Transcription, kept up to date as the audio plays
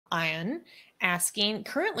Ian, asking,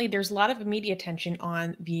 currently there's a lot of media attention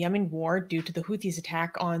on the Yemen war due to the Houthis'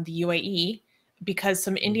 attack on the UAE because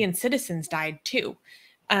some Indian citizens died too.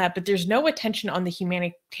 But there's no attention on the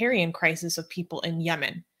humanitarian crisis of people in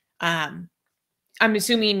Yemen. I'm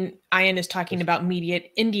assuming Ian is talking about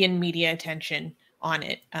Indian media attention on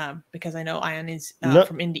it, because I know Ian is No,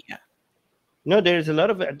 from India. no, there's a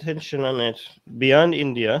lot of attention on it beyond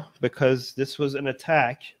India because this was an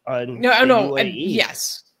attack on the UAE.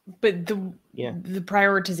 Yes, but the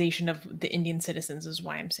prioritization of the Indian citizens is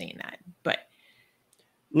why I'm saying that. But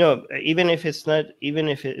no, even if it's not, even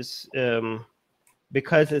if it's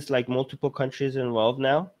because it's like multiple countries involved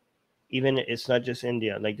now, even it's not just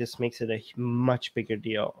India, like this makes it a much bigger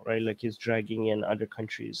deal, right? Like it's dragging in other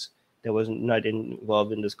countries that was not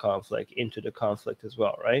involved in this conflict into the conflict as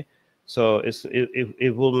well, right? So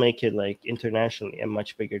it will make it like internationally a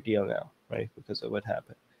much bigger deal now, right? Because of what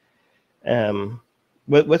happened.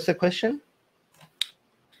 What's the question?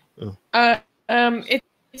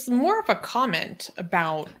 It's more of a comment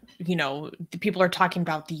about, the people are talking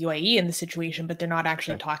about the UAE and the situation, but they're not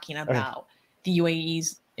actually talking about the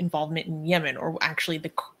UAE's involvement in Yemen, or actually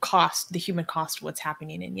the human cost of what's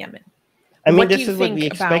happening in Yemen. I mean, this is what we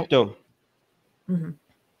expect, though. Mm-hmm.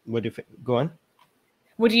 What do you think? Go on.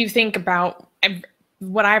 What do you think about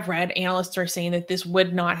what I've read? Analysts are saying that this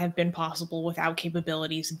would not have been possible without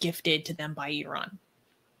capabilities gifted to them by Iran.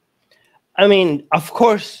 I mean, of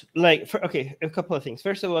course, like, a couple of things.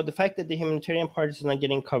 First of all, the fact that the humanitarian part is not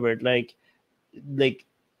getting covered, like,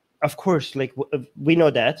 of course, like, we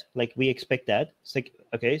know that, like, we expect that. It's like,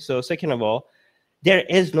 okay, so second of all, there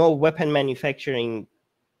is no weapon manufacturing,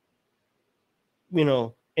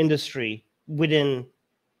 industry within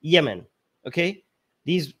Yemen, okay?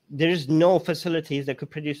 There's no facilities that could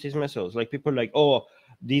produce these missiles. Like, people are like, oh,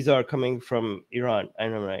 these are coming from Iran.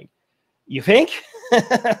 And I'm like, you think?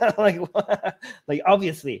 like, what? Like,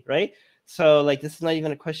 obviously, right? So, like, this is not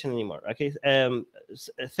even a question anymore, okay?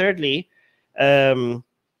 Thirdly,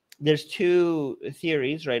 there's two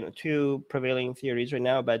prevailing theories right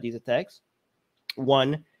now about these attacks.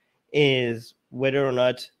 One is whether or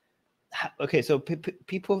not, okay, so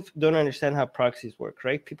people don't understand how proxies work,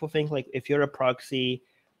 right? People think like if you're a proxy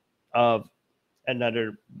of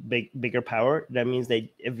another bigger power, that means that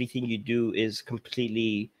everything you do is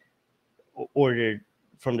completely ordered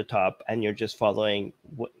from the top, and you're just following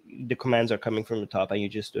what the commands are coming from the top, and you're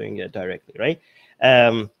just doing it directly, right?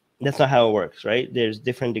 That's not how it works, right? There's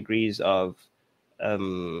different degrees of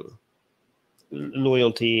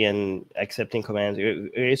loyalty and accepting commands.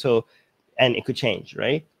 So, and it could change,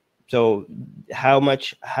 right? So how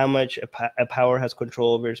much a power has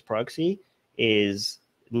control over its proxy is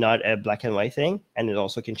not a black and white thing, and it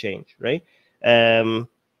also can change, right? And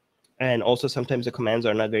also sometimes the commands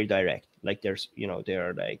are not very direct. Like they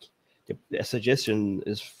are like a suggestion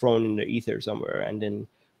is thrown in the ether somewhere, and then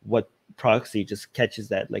what proxy just catches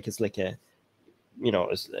that, like it's like a and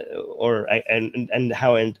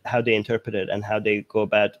how they interpret it and how they go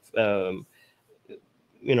about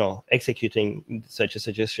executing such a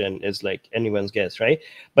suggestion is like anyone's guess, right?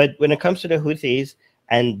 But when it comes to the Houthis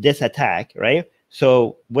and this attack, right?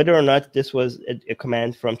 So whether or not this was a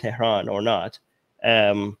command from Tehran or not,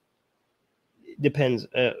 depends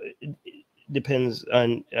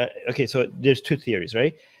on. Okay, so there's two theories,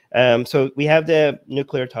 right? So we have the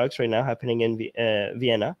nuclear talks right now happening in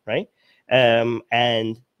Vienna, right?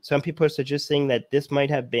 And some people are suggesting that this might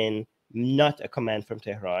have been not a command from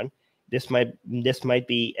Tehran. This might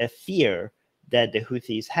be a fear that the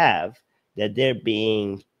Houthis have, that they're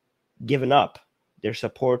being given up. Their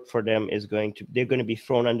support for them they're going to be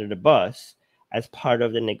thrown under the bus as part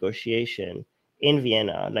of the negotiation in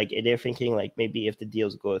Vienna. Like they're thinking like maybe if the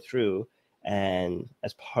deals go through, and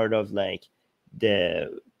as part of like the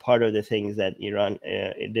things that Iran,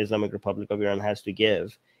 the Islamic Republic of Iran has to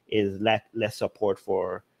give is less support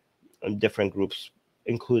for different groups,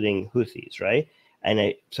 including Houthis, right?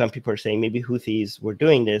 And some people are saying maybe Houthis were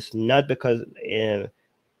doing this not because they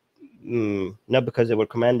were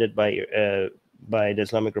commanded by the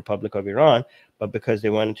Islamic Republic of Iran, but because they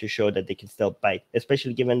wanted to show that they can still bite,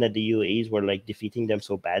 especially given that the UAEs were like defeating them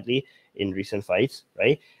so badly in recent fights,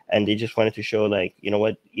 right? And they just wanted to show like, you know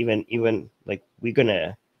what, even like we're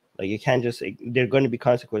gonna, like, you can't just, there are going to be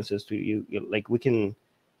consequences to you, like we can,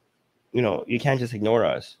 you can't just ignore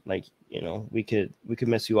us, like, we could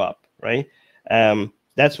mess you up, right?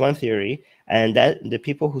 That's one theory. And that the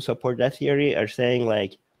people who support that theory are saying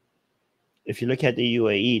like, if you look at the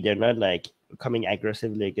UAE, they're not like coming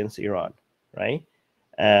aggressively against Iran, right?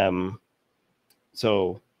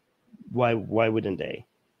 So why wouldn't they?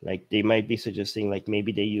 Like they might be suggesting like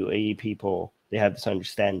maybe the UAE people they have this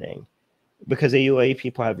understanding, because the UAE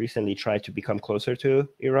people have recently tried to become closer to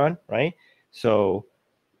Iran, right? So,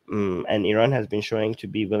 and Iran has been showing to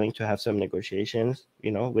be willing to have some negotiations,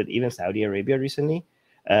 you know, with even Saudi Arabia recently.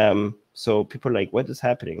 So people are like, what is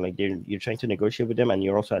happening? Like you're trying to negotiate with them, and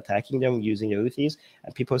you're also attacking them using the Houthis.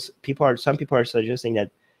 And some people are suggesting that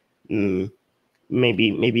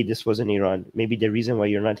maybe this wasn't Iran. Maybe the reason why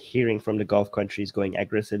you're not hearing from the Gulf countries going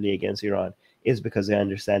aggressively against Iran is because they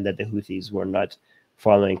understand that the Houthis were not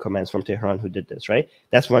following commands from Tehran who did this, right?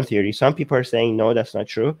 That's one theory. Some people are saying, no, that's not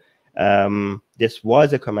true. This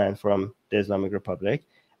was a command from the Islamic Republic,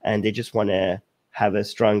 and they just want to have a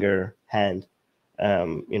stronger hand,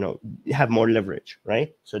 you know, have more leverage,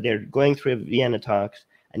 right? So they're going through Vienna talks,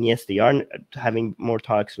 and yes, they are having more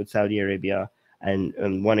talks with Saudi Arabia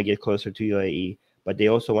and want to get closer to UAE, but they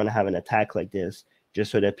also want to have an attack like this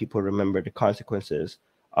just so that people remember the consequences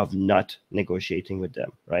of not negotiating with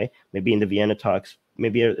them, right? Maybe in the Vienna talks,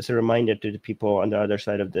 maybe it's a reminder to the people on the other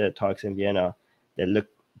side of the talks in Vienna that, look,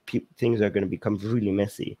 things are going to become really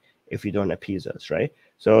messy if you don't appease us, right?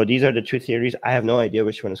 So these are the two theories. I have no idea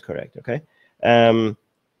which one is correct, okay?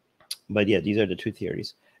 But yeah, these are the two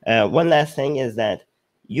theories. One last thing is that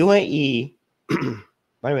UAE,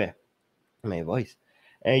 by the way, my voice,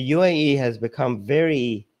 UAE has become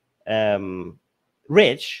very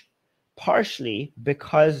rich, partially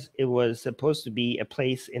because it was supposed to be a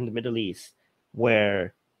place in the Middle East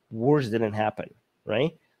where wars didn't happen,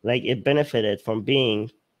 right? Like UAE benefited from being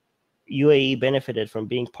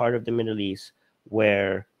part of the Middle East,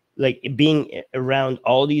 where like being around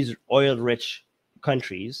all these oil-rich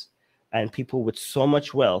countries and people with so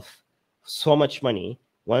much wealth, so much money,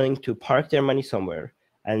 wanting to park their money somewhere,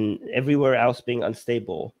 and everywhere else being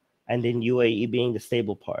unstable, and then UAE being the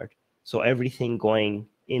stable part. So everything going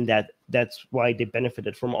in that's why they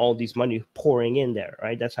benefited from all these money pouring in there,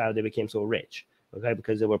 right? That's how they became so rich, okay?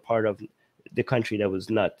 Because they were part of the country that was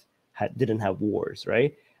didn't have wars,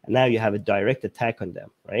 right? And now you have a direct attack on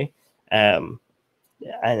them, right? And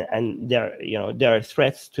there are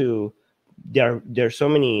threats to, there are so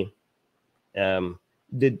many, in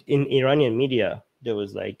Iranian media, there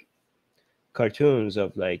was like cartoons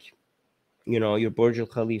of like, you know, your Burj Al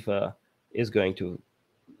Khalifa is going to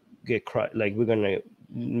get like we're gonna,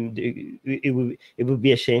 it would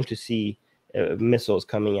be a shame to see missiles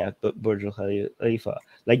coming at Burj Al Khalifa.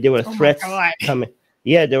 Like there were threats coming.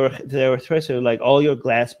 Yeah, there were threats of like all your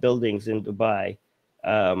glass buildings in Dubai,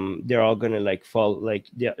 they're all gonna like fall. Like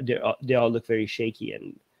they all look very shaky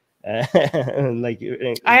and like.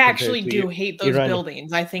 I actually do hate those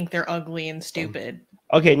buildings. I think they're ugly and stupid.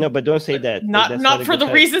 Okay, no, but don't say that. Not for the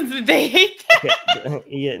reasons that they hate that. Okay.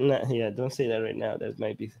 Yeah, don't say that right now. That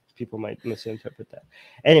might be, people might misinterpret that.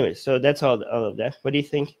 Anyway, so that's all of that. What do you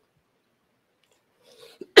think?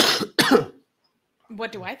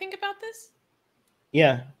 What do I think about this?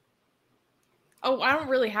 Yeah. Oh, I don't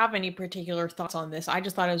really have any particular thoughts on this. I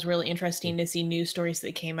just thought it was really interesting to see news stories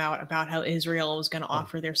that came out about how Israel was going to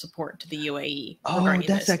offer their support to the UAE. Oh,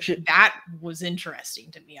 that's actually, that was interesting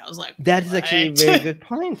to me. I was like, that is actually a very good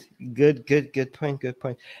point. Good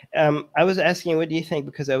point. I was asking, what do you think?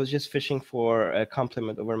 Because I was just fishing for a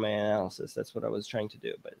compliment over my analysis. That's what I was trying to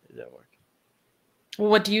do, but it didn't work. Well,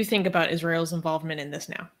 what do you think about Israel's involvement in this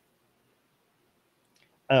now?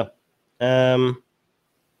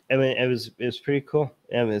 I mean, it was pretty cool.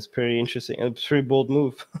 I mean, it's pretty interesting. It was a pretty bold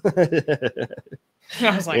move. I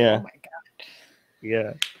was like, yeah. Oh my god.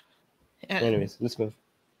 Yeah. Anyways, let's move.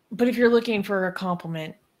 But if you're looking for a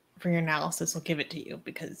compliment for your analysis, I'll give it to you,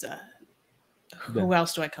 because who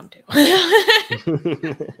else do I come to?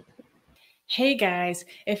 Hey guys,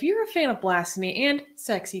 if you're a fan of Blasphemy and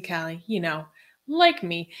Sexy Callie, you know, like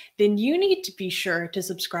me, then you need to be sure to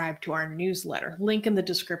subscribe to our newsletter. Link in the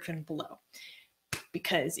description below.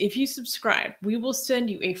 Because if you subscribe, we will send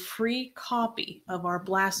you a free copy of our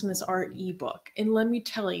Blasphemous Art ebook. And let me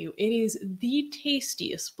tell you, it is the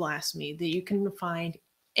tastiest blasphemy that you can find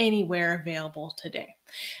anywhere available today.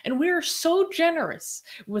 And we are so generous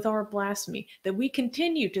with our blasphemy that we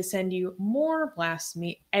continue to send you more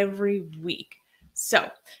blasphemy every week. So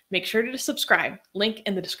make sure to subscribe. Link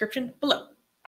in the description below.